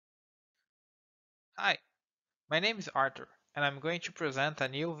Hi, my name is Arthur, and I'm going to present a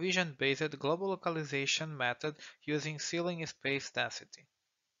new vision-based global localization method using ceiling space density.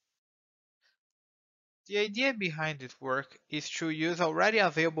 The idea behind this work is to use already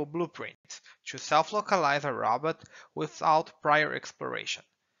available blueprints to self-localize a robot without prior exploration.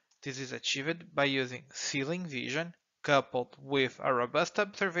 This is achieved by using ceiling vision coupled with a robust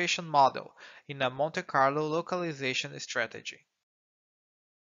observation model in a Monte Carlo localization strategy.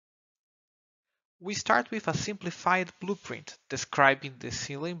 We start with a simplified blueprint describing the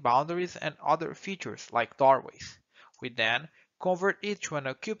ceiling boundaries and other features like doorways. We then convert it to an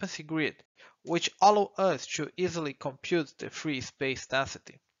occupancy grid, which allows us to easily compute the free space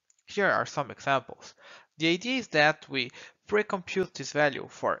density. Here are some examples. The idea is that we pre-compute this value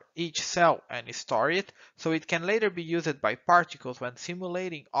for each cell and store it so it can later be used by particles when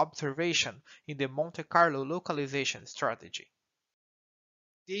simulating observation in the Monte Carlo localization strategy.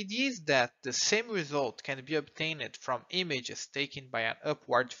 The idea is that the same result can be obtained from images taken by an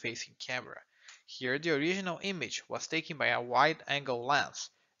upward-facing camera. Here the original image was taken by a wide-angle lens.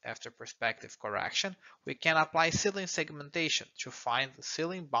 After perspective correction, we can apply ceiling segmentation to find the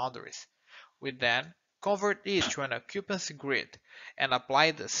ceiling boundaries. We then convert it to an occupancy grid and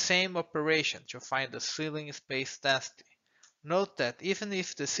apply the same operation to find the ceiling space density. Note that even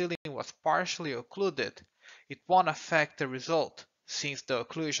if the ceiling was partially occluded, it won't affect the result, since the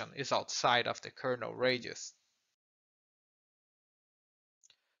occlusion is outside of the kernel radius.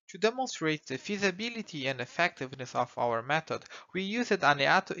 To demonstrate the feasibility and effectiveness of our method, we used an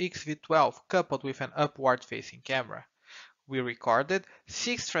Eato XV12 coupled with an upward-facing camera. We recorded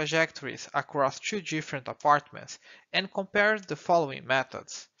 6 trajectories across 2 different apartments and compared the following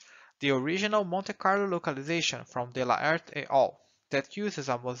methods. The original Monte Carlo localization from De La Herte et al. That uses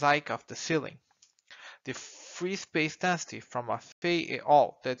a mosaic of the ceiling. The free space density from Maffei et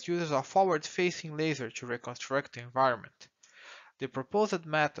al. That uses a forward-facing laser to reconstruct the environment. The proposed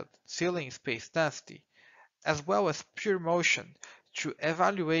method, ceiling space density, as well as pure motion to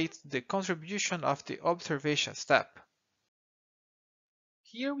evaluate the contribution of the observation step.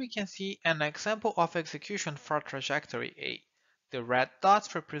 Here we can see an example of execution for trajectory A. The red dot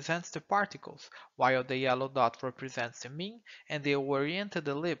represents the particles, while the yellow dot represents the mean and the oriented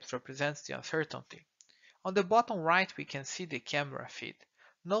ellipse represents the uncertainty. On the bottom right we can see the camera feed.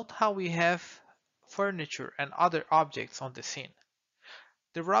 Note how we have furniture and other objects on the scene.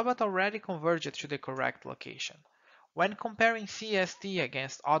 The robot already converged to the correct location. When comparing CST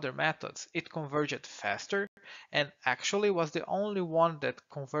against other methods, it converged faster and actually was the only one that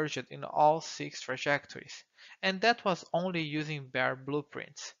converged in all 6 trajectories, and that was only using bare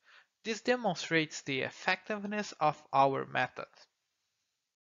blueprints. This demonstrates the effectiveness of our method.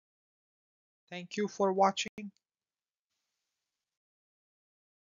 Thank you for watching.